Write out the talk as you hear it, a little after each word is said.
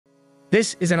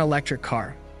This is an electric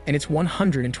car, and it's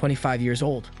 125 years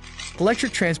old.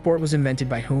 Electric transport was invented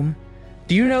by whom?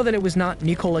 Do you know that it was not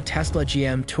Nikola Tesla,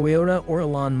 GM, Toyota, or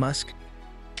Elon Musk?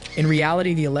 In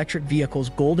reality, the electric vehicle's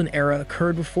golden era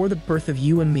occurred before the birth of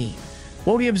you and me.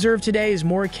 What we observe today is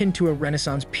more akin to a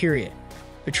Renaissance period.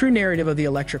 The true narrative of the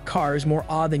electric car is more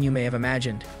odd than you may have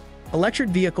imagined. Electric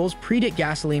vehicles predate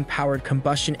gasoline-powered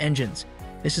combustion engines.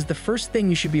 This is the first thing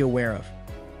you should be aware of.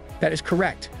 That is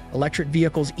correct. Electric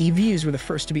vehicles, EVs, were the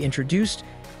first to be introduced,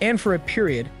 and for a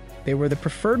period, they were the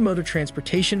preferred mode of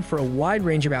transportation for a wide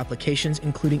range of applications,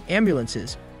 including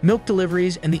ambulances, milk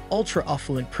deliveries, and the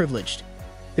ultra-affluent privileged.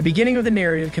 The beginning of the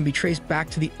narrative can be traced back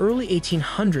to the early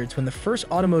 1800s when the first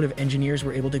automotive engineers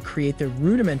were able to create their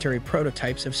rudimentary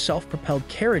prototypes of self-propelled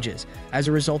carriages as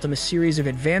a result of a series of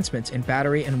advancements in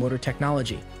battery and motor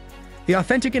technology. The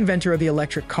authentic inventor of the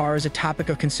electric car is a topic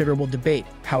of considerable debate.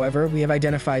 However, we have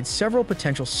identified several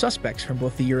potential suspects from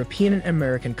both the European and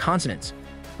American continents.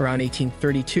 Around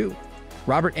 1832,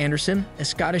 Robert Anderson, a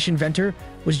Scottish inventor,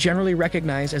 was generally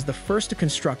recognized as the first to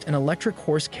construct an electric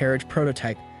horse carriage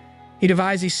prototype. He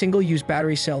devised a single-use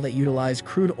battery cell that utilized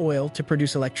crude oil to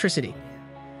produce electricity.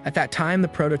 At that time, the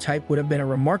prototype would have been a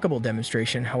remarkable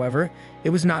demonstration. However, it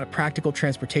was not a practical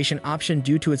transportation option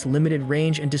due to its limited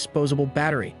range and disposable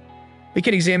battery. We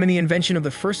can examine the invention of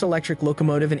the first electric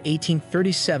locomotive in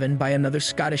 1837 by another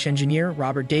Scottish engineer,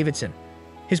 Robert Davidson.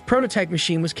 His prototype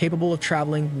machine was capable of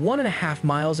traveling 1.5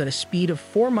 miles at a speed of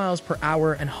 4 miles per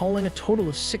hour and hauling a total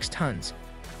of 6 tons.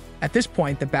 At this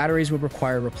point, the batteries would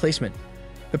require replacement.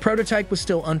 The prototype was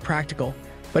still unpractical,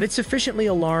 but it sufficiently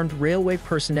alarmed railway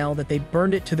personnel that they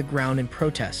burned it to the ground in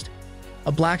protest.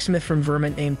 A blacksmith from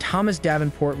Vermont named Thomas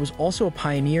Davenport was also a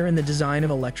pioneer in the design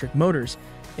of electric motors,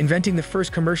 inventing the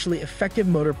first commercially effective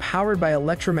motor powered by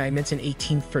electromagnets in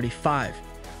 1835.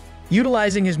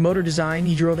 Utilizing his motor design,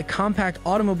 he drove a compact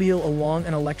automobile along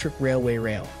an electric railway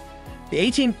rail. The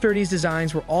 1830s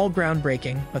designs were all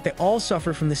groundbreaking, but they all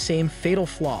suffered from the same fatal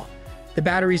flaw. The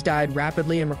batteries died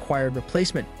rapidly and required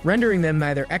replacement, rendering them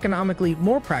neither economically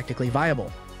nor practically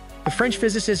viable. The French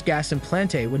physicist Gaston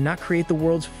Planté would not create the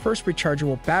world's first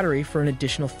rechargeable battery for an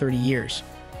additional 30 years.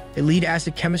 A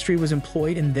lead-acid chemistry was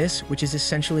employed in this, which is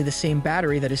essentially the same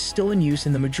battery that is still in use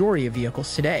in the majority of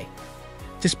vehicles today.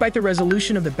 Despite the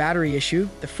resolution of the battery issue,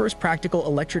 the first practical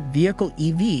electric vehicle,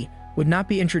 EV, would not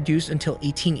be introduced until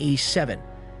 1887.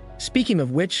 Speaking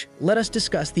of which, let us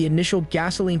discuss the initial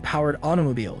gasoline-powered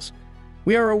automobiles.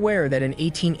 We are aware that in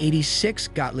 1886,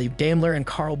 Gottlieb Daimler and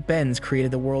Carl Benz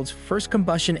created the world's first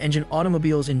combustion engine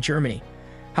automobiles in Germany.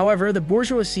 However, the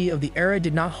bourgeoisie of the era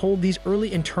did not hold these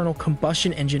early internal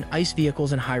combustion engine ICE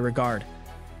vehicles in high regard.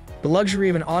 The luxury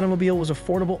of an automobile was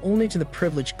affordable only to the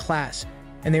privileged class,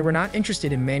 and they were not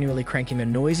interested in manually cranking a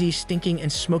noisy, stinking,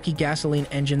 and smoky gasoline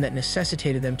engine that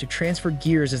necessitated them to transfer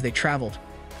gears as they traveled.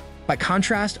 By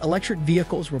contrast, electric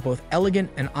vehicles were both elegant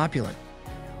and opulent.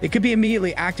 They could be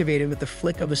immediately activated with the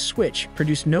flick of a switch,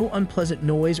 produced no unpleasant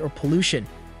noise or pollution,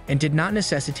 and did not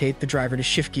necessitate the driver to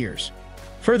shift gears.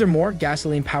 Furthermore,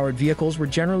 gasoline-powered vehicles were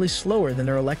generally slower than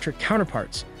their electric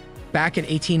counterparts. Back in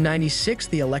 1896,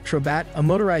 the Electrobat, a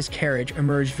motorized carriage,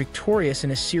 emerged victorious in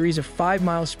a series of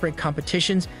 5-mile sprint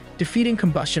competitions, defeating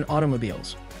combustion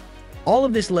automobiles. All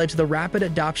of this led to the rapid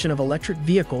adoption of electric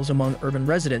vehicles among urban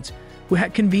residents who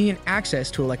had convenient access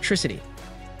to electricity.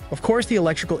 Of course, the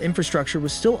electrical infrastructure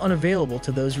was still unavailable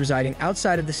to those residing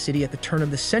outside of the city at the turn of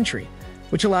the century,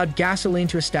 which allowed gasoline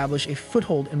to establish a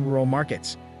foothold in rural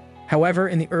markets. However,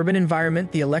 in the urban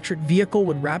environment, the electric vehicle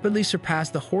would rapidly surpass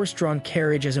the horse-drawn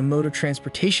carriage as a mode of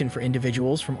transportation for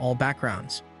individuals from all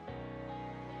backgrounds.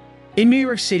 In New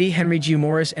York City, Henry G.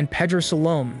 Morris and Pedro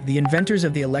Salom, the inventors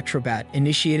of the Electrobat,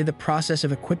 initiated the process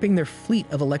of equipping their fleet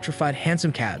of electrified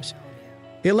hansom cabs.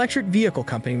 The electric vehicle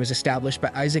company was established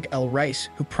by Isaac L. Rice,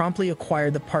 who promptly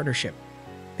acquired the partnership.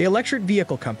 The electric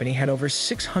vehicle company had over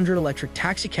 600 electric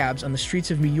taxicabs on the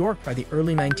streets of New York by the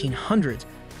early 1900s,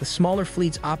 with smaller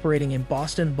fleets operating in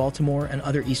Boston, Baltimore, and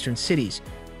other eastern cities.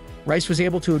 Rice was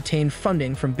able to obtain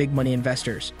funding from big-money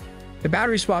investors. The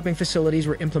battery-swapping facilities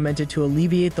were implemented to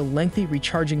alleviate the lengthy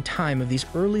recharging time of these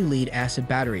early lead-acid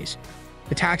batteries.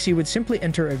 The taxi would simply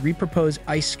enter a repurposed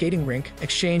ice skating rink,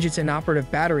 exchange its inoperative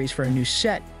batteries for a new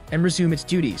set, and resume its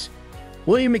duties.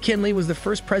 William McKinley was the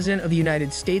first president of the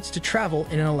United States to travel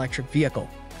in an electric vehicle.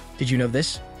 Did you know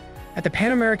this? At the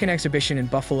Pan American Exhibition in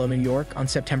Buffalo, New York, on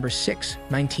September 6,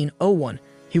 1901,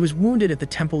 he was wounded at the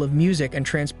Temple of Music and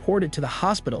transported to the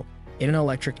hospital in an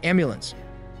electric ambulance.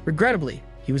 Regrettably,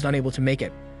 he was unable to make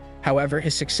it. However,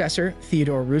 his successor,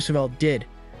 Theodore Roosevelt, did.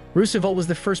 Roosevelt was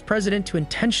the first president to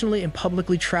intentionally and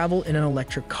publicly travel in an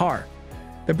electric car.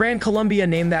 The The brand Columbia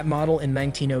named that model in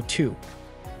 1902.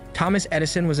 Thomas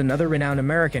Edison was another renowned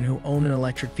American who owned an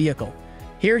electric vehicle.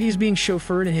 Here he's being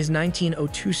chauffeured in his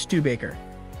 1902 Studebaker.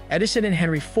 Edison and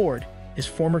Henry Ford, his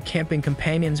former camping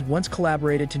companions, once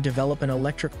collaborated to develop an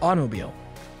electric automobile.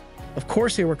 Of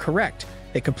course, they were correct.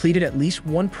 They completed at least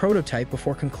one prototype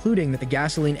before concluding that the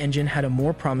gasoline engine had a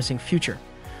more promising future.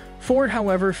 Ford,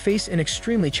 however, faced an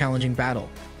extremely challenging battle.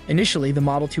 Initially, the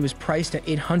Model T was priced at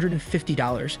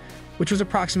 $850, which was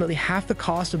approximately half the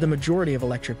cost of the majority of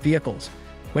electric vehicles.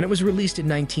 When it was released in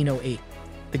 1908,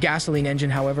 the gasoline engine,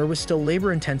 however, was still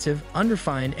labor-intensive,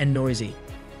 unrefined, and noisy.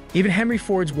 Even Henry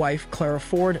Ford's wife, Clara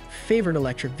Ford, favored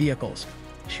electric vehicles.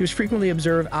 She was frequently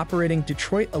observed operating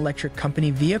Detroit Electric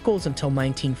Company vehicles until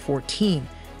 1914,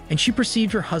 and she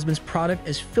perceived her husband's product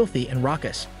as filthy and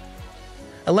raucous.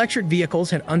 Electric vehicles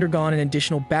had undergone an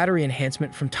additional battery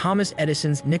enhancement from Thomas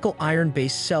Edison's nickel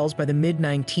iron-based cells by the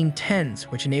mid-1910s,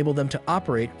 which enabled them to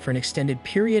operate for an extended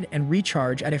period and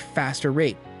recharge at a faster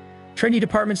rate. Trendy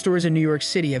department stores in New York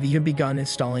City have even begun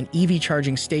installing EV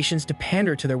charging stations to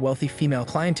pander to their wealthy female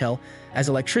clientele, as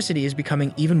electricity is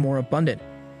becoming even more abundant.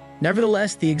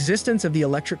 Nevertheless, the existence of the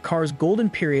electric car's golden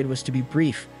period was to be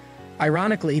brief.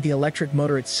 Ironically, the electric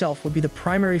motor itself would be the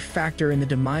primary factor in the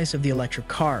demise of the electric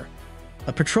car.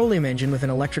 A petroleum engine with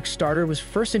an electric starter was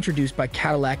first introduced by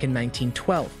Cadillac in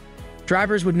 1912.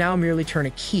 Drivers would now merely turn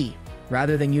a key,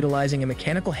 rather than utilizing a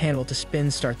mechanical handle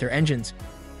to start their engines.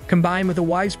 Combined with the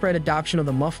widespread adoption of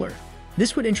the muffler,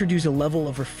 this would introduce a level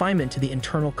of refinement to the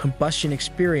internal combustion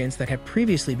experience that had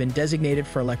previously been designated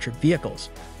for electric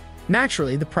vehicles.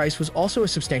 Naturally, the price was also a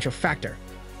substantial factor.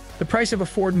 The price of a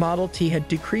Ford Model T had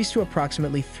decreased to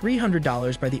approximately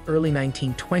 $300 by the early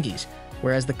 1920s,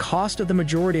 whereas the cost of the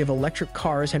majority of electric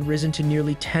cars had risen to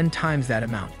nearly 10 times that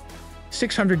amount.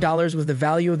 $600 was the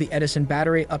value of the Edison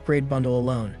battery upgrade bundle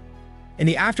alone. In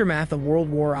the aftermath of World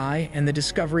War I and the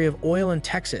discovery of oil in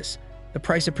Texas, the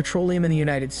price of petroleum in the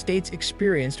United States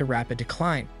experienced a rapid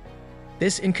decline.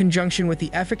 This, in conjunction with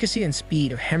the efficacy and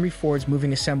speed of Henry Ford's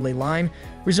moving assembly line,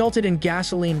 resulted in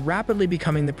gasoline rapidly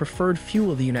becoming the preferred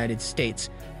fuel of the United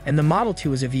States, and the Model T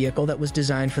was a vehicle that was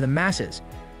designed for the masses.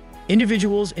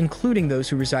 Individuals, including those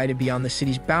who resided beyond the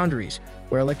city's boundaries,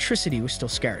 where electricity was still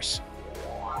scarce.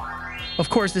 Of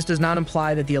course, this does not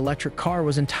imply that the electric car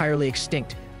was entirely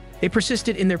extinct. They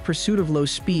persisted in their pursuit of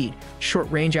low-speed,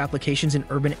 short-range applications in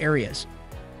urban areas.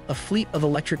 A fleet of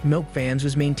electric milk vans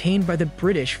was maintained by the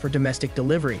British for domestic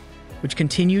delivery, which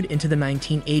continued into the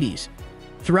 1980s.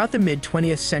 Throughout the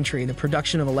mid-20th century, the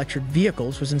production of electric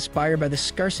vehicles was inspired by the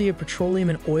scarcity of petroleum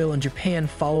and oil in Japan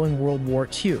following World War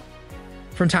II.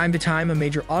 From time to time, a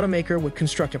major automaker would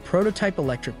construct a prototype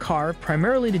electric car,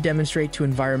 primarily to demonstrate to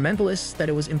environmentalists that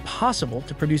it was impossible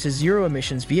to produce a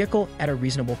zero-emissions vehicle at a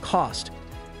reasonable cost.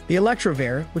 The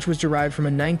Electrovare, which was derived from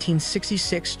a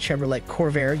 1966 Chevrolet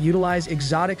Corvair, utilized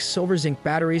exotic silver-zinc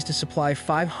batteries to supply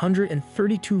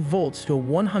 532 volts to a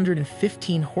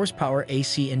 115-horsepower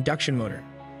AC induction motor.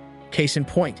 Case in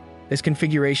point, this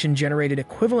configuration generated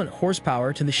equivalent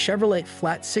horsepower to the Chevrolet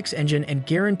Flat 6 engine and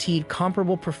guaranteed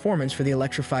comparable performance for the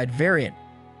electrified variant.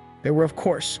 There were, of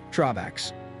course,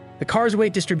 drawbacks. The car's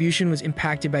weight distribution was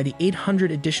impacted by the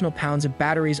 800 additional pounds of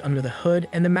batteries under the hood,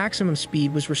 and the maximum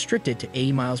speed was restricted to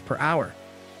 80 miles per hour.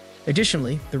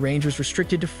 Additionally, the range was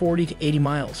restricted to 40 to 80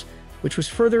 miles, which was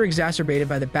further exacerbated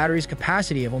by the battery's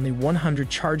capacity of only 100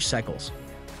 charge cycles.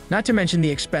 Not to mention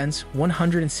the expense,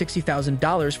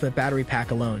 $160,000 for the battery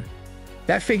pack alone.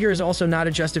 That figure is also not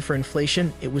adjusted for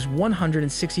inflation. It was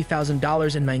 $160,000 in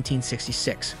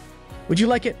 1966. Would you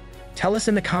like it? Tell us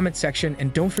in the comment section,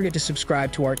 and don't forget to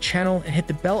subscribe to our channel and hit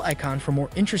the bell icon for more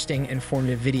interesting and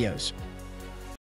informative videos.